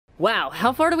Wow,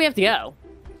 how far do we have to go?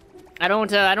 I don't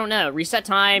know. Reset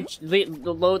time,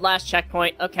 load last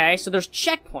checkpoint. Okay, so there's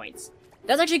checkpoints.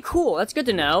 That's actually cool. That's good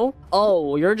to know.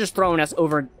 Oh, you're just throwing us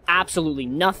over absolutely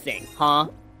nothing, huh?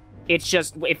 It's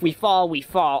just, if we fall, we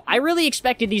fall. I really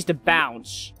expected these to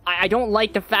bounce. I don't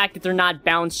like the fact that they're not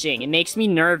bouncing. It makes me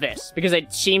nervous, because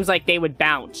it seems like they would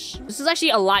bounce. This is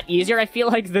actually a lot easier, I feel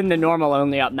like, than the normal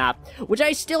only up map, which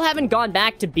I still haven't gone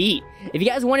back to beat. If you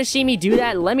guys want to see me do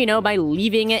that, let me know by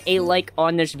leaving a like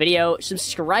on this video,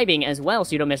 subscribing as well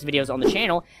so you don't miss videos on the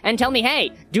channel, and tell me,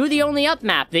 hey, do the only up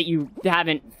map that you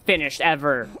haven't finished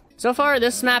ever. So far,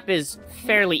 this map is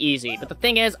fairly easy, but the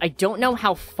thing is, I don't know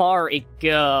how far it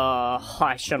goes.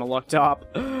 I shouldn't have looked up.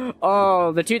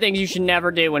 Oh, the two things you should never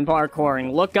do when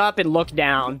parkouring. Look up and look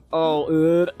down.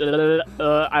 Oh,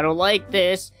 I don't like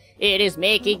this. It is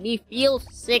making me feel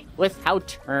sick with how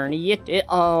turny it is.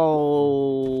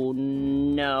 Oh,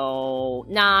 no.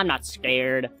 Nah, I'm not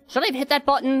scared. Should I have hit that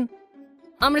button?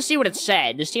 I'm gonna see what it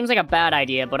said. This seems like a bad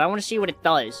idea, but I want to see what it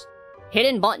does.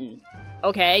 Hidden button.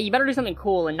 Okay, you better do something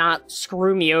cool and not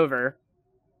screw me over.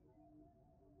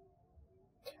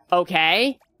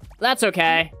 Okay. That's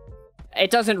okay. It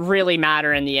doesn't really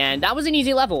matter in the end. That was an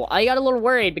easy level. I got a little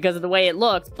worried because of the way it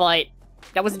looked, but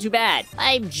that wasn't too bad.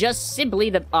 I'm just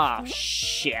simply the... Oh,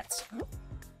 shit.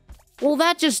 Well,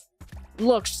 that just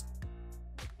looks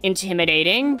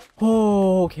intimidating.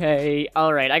 Okay.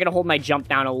 Alright, I gotta hold my jump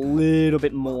down a little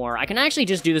bit more. I can actually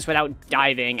just do this without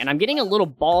diving, and I'm getting a little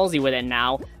ballsy with it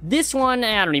now. This one,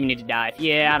 I don't even need to dive.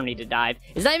 Yeah, I don't need to dive.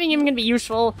 Is diving even gonna be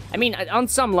useful? I mean, on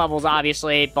some levels,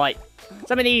 obviously, but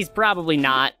some of these, probably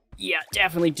not. Yeah,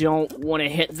 definitely don't want to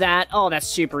hit that. Oh, that's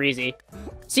super easy.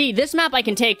 See, this map I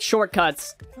can take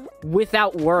shortcuts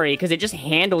without worry, because it just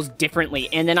handles differently,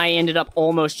 and then I ended up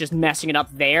almost just messing it up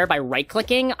there by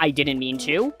right-clicking. I didn't mean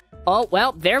to. Oh,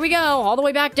 well, there we go, all the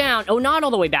way back down. Oh, not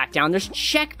all the way back down, there's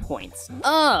checkpoints.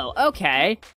 Oh,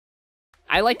 okay.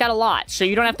 I like that a lot, so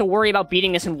you don't have to worry about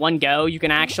beating this in one go. You can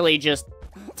actually just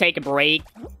take a break,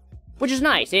 which is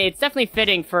nice. It's definitely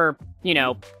fitting for, you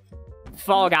know,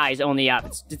 Fall Guys only up.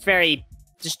 It's very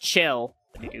just chill.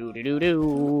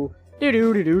 Do-do-do-do-do.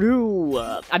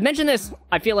 I've mentioned this,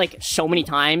 I feel like, so many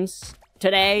times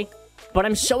today, but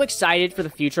I'm so excited for the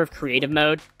future of creative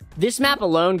mode. This map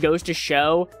alone goes to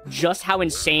show just how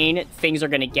insane things are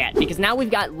gonna get, because now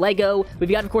we've got Lego, we've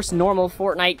got, of course, normal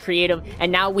Fortnite creative,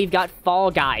 and now we've got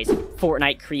Fall Guys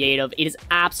Fortnite creative. It is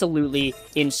absolutely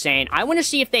insane. I want to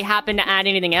see if they happen to add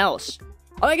anything else.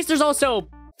 Oh, I guess there's also...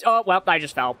 Oh, well, I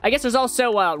just fell. I guess there's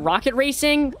also rocket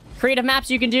racing creative maps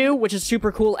you can do, which is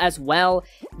super cool as well.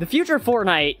 The future of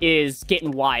Fortnite is getting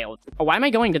wild. Oh, why am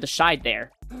I going to the side there?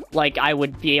 Like, I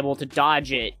would be able to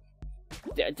dodge it.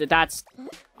 That's...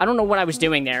 I don't know what I was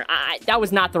doing there. That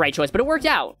was not the right choice, but it worked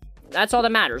out. That's all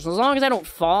that matters. As long as I don't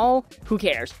fall, who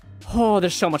cares? Oh,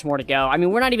 there's so much more to go. I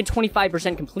mean, we're not even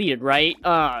 25% completed, right?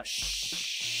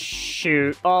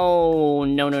 Shoot. Oh,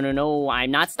 no.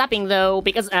 I'm not stopping, though,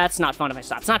 because that's not fun if I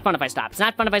stop. It's not fun if I stop. It's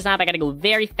not fun if I stop. I gotta go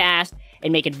very fast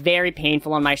and make it very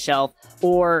painful on myself.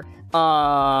 Or, I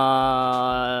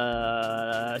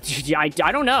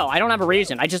don't know. I don't have a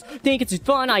reason. I just think it's a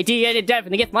fun idea. It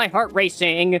definitely gets my heart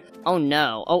racing. Oh,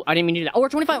 no. Oh, I didn't mean to do that. Oh, we're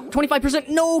 25%.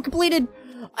 No, completed.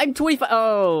 I'm 25.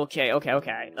 Oh,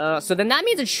 okay. So then that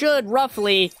means it should,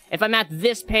 roughly, if I'm at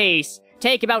this pace,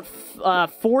 take about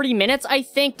 40 minutes, I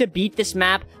think, to beat this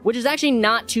map, which is actually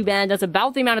not too bad. That's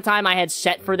about the amount of time I had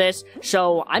set for this,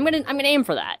 so I'm gonna aim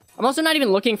for that. I'm also not even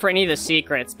looking for any of the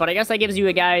secrets, but I guess that gives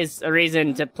you guys a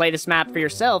reason to play this map for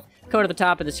yourself. Go to the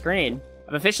top of the screen.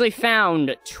 I've officially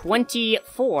found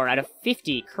 24 out of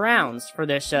 50 crowns for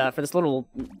this little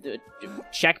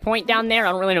checkpoint down there.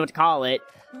 I don't really know what to call it.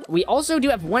 We also do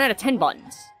have 1 out of 10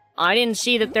 buttons. I didn't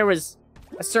see that there was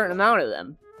a certain amount of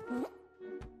them.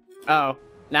 Oh,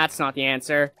 that's not the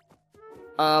answer.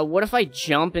 What if I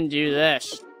jump and do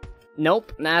this?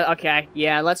 Nope. Okay,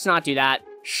 yeah, let's not do that.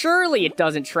 Surely it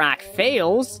doesn't track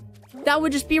fails. That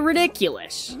would just be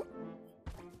ridiculous.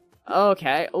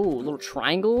 Okay, oh, little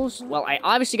triangles. Well, I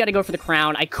obviously gotta go for the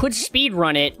crown. I could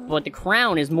speedrun it, but the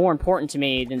crown is more important to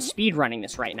me than speedrunning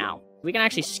this right now. We can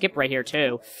actually skip right here,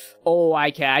 too. Oh,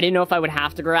 okay. I didn't know if I would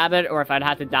have to grab it or if I'd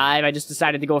have to dive. I just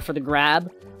decided to go for the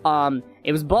grab.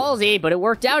 It was ballsy, but it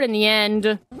worked out in the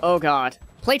end. Oh, God.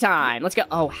 Playtime. Let's go.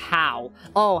 Oh, how?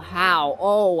 Oh, how?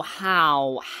 Oh,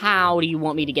 how? How do you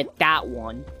want me to get that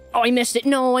one? Oh, I missed it.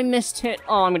 No, I missed it.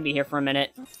 Oh, I'm gonna be here for a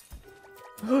minute.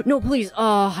 No, please.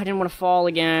 Oh, I didn't want to fall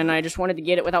again. I just wanted to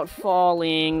get it without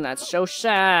falling. That's so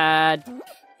sad.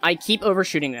 I keep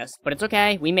overshooting this, but it's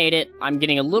okay. We made it. I'm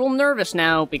getting a little nervous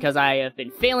now because I have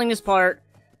been failing this part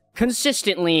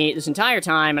consistently this entire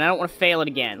time, and I don't want to fail it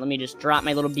again. Let me just drop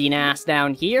my little bean ass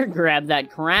down here, grab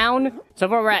that crown. So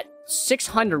far, we're at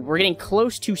 600. We're getting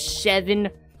close to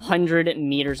 700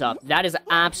 meters up. That is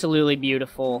absolutely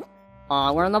beautiful.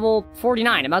 We're on level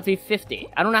 49, about to be 50.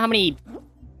 I don't know how many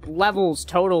levels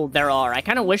total there are. I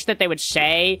kind of wish that they would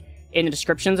say in the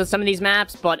descriptions of some of these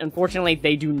maps, but unfortunately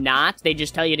they do not. They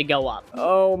just tell you to go up.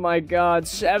 Oh my god,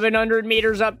 700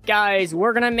 meters up, guys.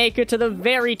 We're gonna make it to the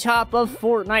very top of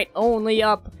Fortnite, only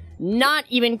up. Not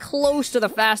even close to the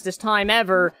fastest time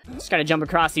ever. Just gotta jump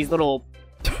across these little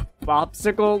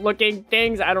popsicle-looking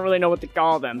things. I don't really know what to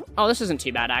call them. Oh, this isn't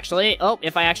too bad, actually. Oh,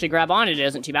 if I actually grab on it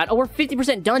isn't too bad. Oh, we're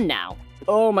 50% done now.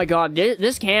 Oh my god,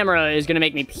 this camera is gonna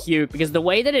make me puke, because the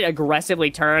way that it aggressively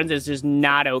turns is just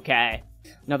not okay.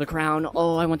 Another crown.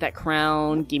 Oh, I want that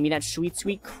crown. Give me that sweet,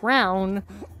 sweet crown.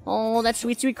 Oh, that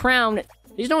sweet, sweet crown.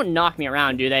 These don't knock me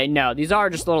around, do they? No, these are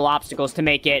just little obstacles to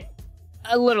make it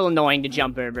a little annoying to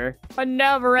jump over. A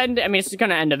never-ending... I mean, it's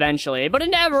gonna end eventually, but a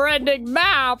never-ending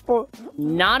map!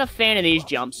 Not a fan of these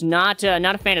jumps. Not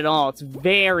a fan at all. It's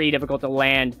very difficult to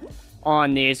land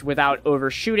on these without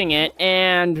overshooting it,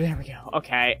 and there we go.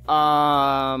 Okay,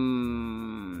 I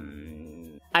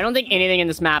don't think anything in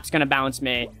this map's gonna bounce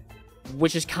me,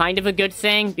 which is kind of a good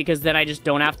thing, because then I just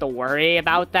don't have to worry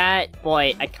about that,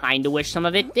 but I kind of wish some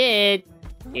of it did.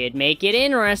 It'd make it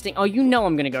interesting. Oh, you know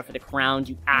I'm gonna go for the crowns,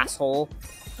 you asshole.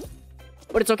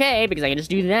 But it's okay, because I can just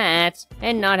do that,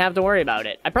 and not have to worry about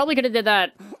it. I probably could have did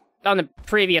that on the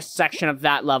previous section of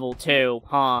that level, too,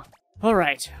 huh?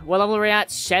 Alright, what level are we at?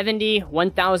 70,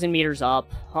 1,000 meters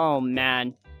up. Oh,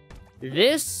 man.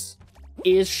 This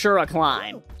is sure a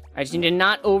climb. I just need to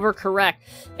not overcorrect,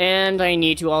 and I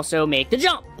need to also make the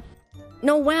jump.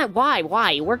 No,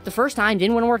 why? It worked the first time,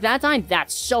 didn't want to work that time?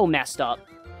 That's so messed up.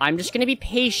 I'm just gonna be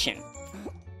patient.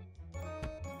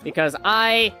 Because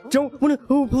I don't wanna,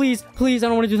 oh, please, I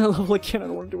don't wanna do that level again. I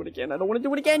don't wanna do it again.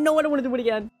 No, I don't wanna do it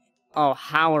again. Oh,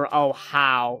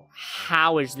 how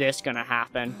is this gonna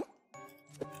happen?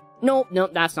 Nope,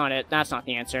 that's not it. That's not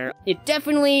the answer. It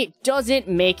definitely doesn't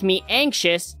make me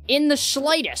anxious in the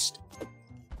slightest.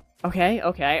 Okay,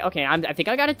 I think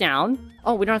I got it down.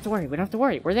 Oh, we don't have to worry,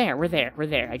 We're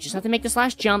there. I just have to make this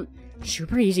last jump.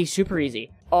 Super easy.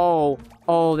 Oh,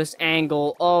 this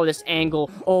angle. Oh,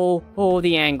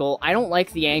 the angle. I don't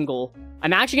like the angle.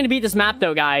 I'm actually gonna beat this map,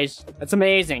 though, guys. That's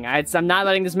amazing. I'm not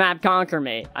letting this map conquer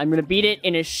me. I'm gonna beat it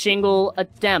in a single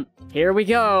attempt. Here we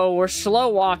go. We're slow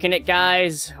walking it,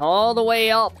 guys. All the way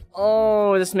up.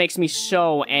 Oh, this makes me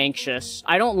so anxious.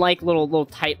 I don't like little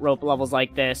tightrope levels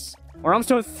like this. We're almost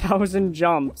to 1,000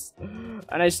 jumps.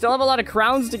 And I still have a lot of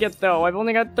crowns to get, though. I've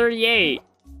only got 38.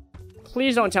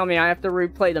 Please don't tell me I have to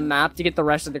replay the map to get the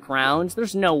rest of the crowns.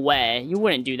 There's no way. You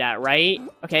wouldn't do that, right?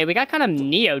 Okay, we got kind of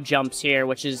Neo jumps here,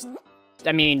 which is,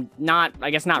 I mean, I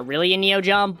guess not really a Neo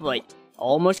jump, but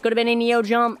almost could have been a Neo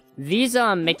jump. These,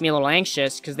 make me a little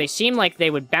anxious, because they seem like they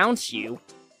would bounce you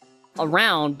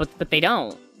around, but they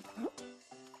don't.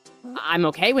 I'm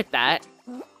okay with that.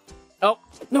 Oh,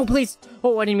 no, please.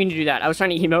 Oh, I didn't mean to do that. I was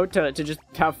trying to emote to just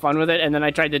have fun with it, and then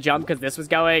I tried to jump because this was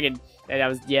going, and that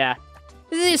was, yeah.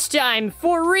 This time,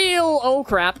 for real! Oh,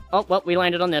 crap. Oh, well, we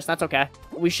landed on this. That's okay.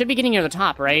 We should be getting near the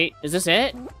top, right? Is this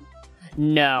it?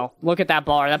 No. Look at that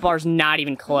bar. That bar's not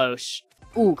even close.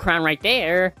 Ooh, crown right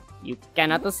there. You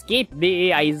cannot escape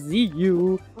me. I see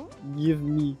you. Give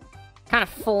me. Kind of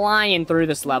flying through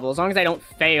this level, as long as I don't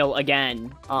fail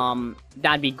again.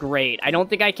 That'd be great. I don't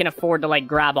think I can afford to, like,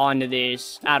 grab onto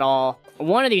these at all.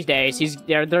 One of these days,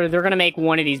 they're gonna make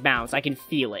one of these bounce. I can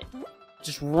feel it.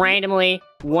 Just randomly,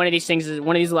 one of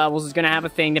these levels is gonna have a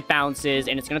thing that bounces,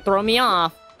 and it's gonna throw me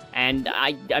off. And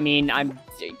I mean, I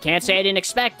can't say I didn't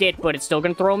expect it, but it's still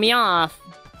gonna throw me off.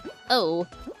 Oh,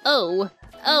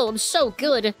 I'm so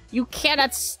good. You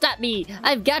cannot stop me.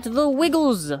 I've got the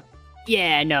wiggles.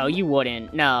 Yeah, no, you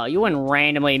wouldn't. No, you wouldn't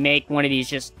randomly make one of these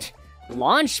just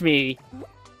launch me.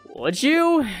 Would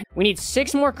you? We need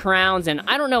 6 more crowns, and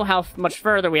I don't know how much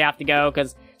further we have to go,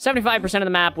 because 75% of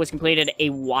the map was completed a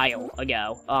while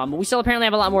ago. But we still apparently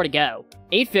have a lot more to go.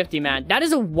 850, man. That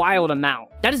is a wild amount.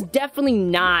 That is definitely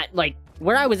not, like,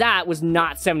 where I was at was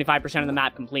not 75% of the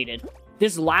map completed.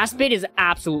 This last bit is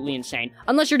absolutely insane.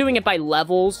 Unless you're doing it by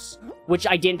levels, which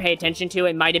I didn't pay attention to.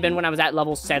 It might have been when I was at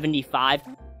level 75.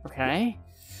 Okay.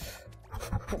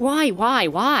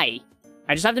 Why?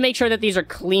 I just have to make sure that these are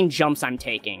clean jumps I'm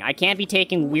taking. I can't be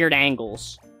taking weird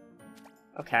angles.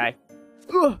 Okay.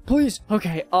 Ugh, please.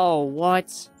 Okay. Oh,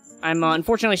 what? I'm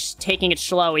unfortunately taking it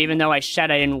slow, even though I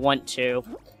said I didn't want to.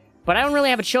 But I don't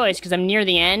really have a choice because I'm near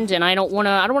the end, and I don't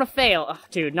wanna fail. Ugh,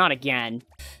 dude, not again.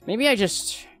 Maybe I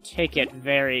just take it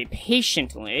very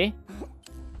patiently.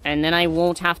 And then I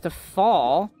won't have to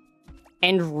fall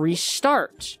and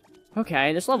restart.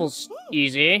 Okay, this level's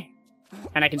easy.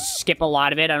 And I can skip a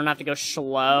lot of it. I don't have to go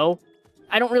slow.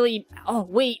 I don't really... Oh,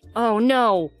 wait. Oh,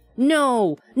 no.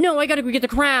 No. No, I gotta go get the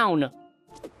crown.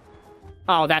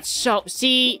 Oh, that's so...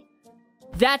 See...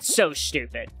 That's so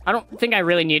stupid. I don't think I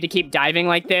really need to keep diving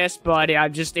like this, but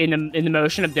I'm just in the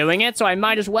motion of doing it, so I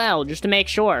might as well, just to make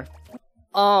sure.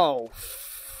 Oh,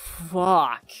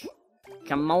 fuck.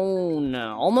 Come on.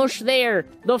 Almost there.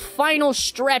 The final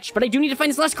stretch, but I do need to find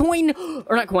this last coin.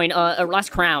 Or not coin,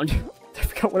 last crown. I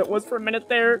forgot what it was for a minute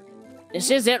there.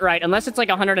 This is it, right? Unless it's like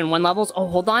 101 levels. Oh,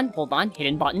 hold on.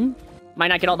 Hidden button. Might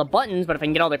not get all the buttons, but if I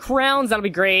can get all the crowns, that'll be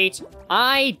great.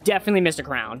 I definitely missed a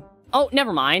crown. Oh,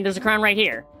 never mind. There's a crown right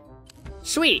here.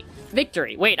 Sweet.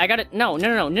 Victory. Wait, I got it. No.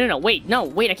 Wait,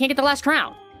 I can't get the last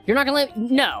crown. You're not gonna let...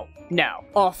 No.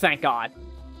 Oh, thank God.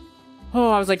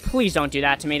 Oh, I was like, please don't do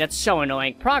that to me. That's so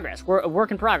annoying. Progress. We're a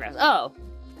work in progress. Oh,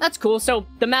 that's cool. So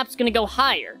the map's gonna go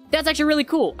higher. That's actually really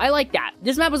cool. I like that.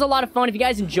 This map was a lot of fun. If you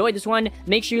guys enjoyed this one,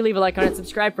 make sure you leave a like on it,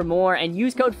 subscribe for more, and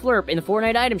use code FLURP in the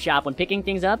Fortnite item shop when picking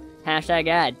things up.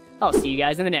 #ad. I'll see you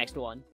guys in the next one.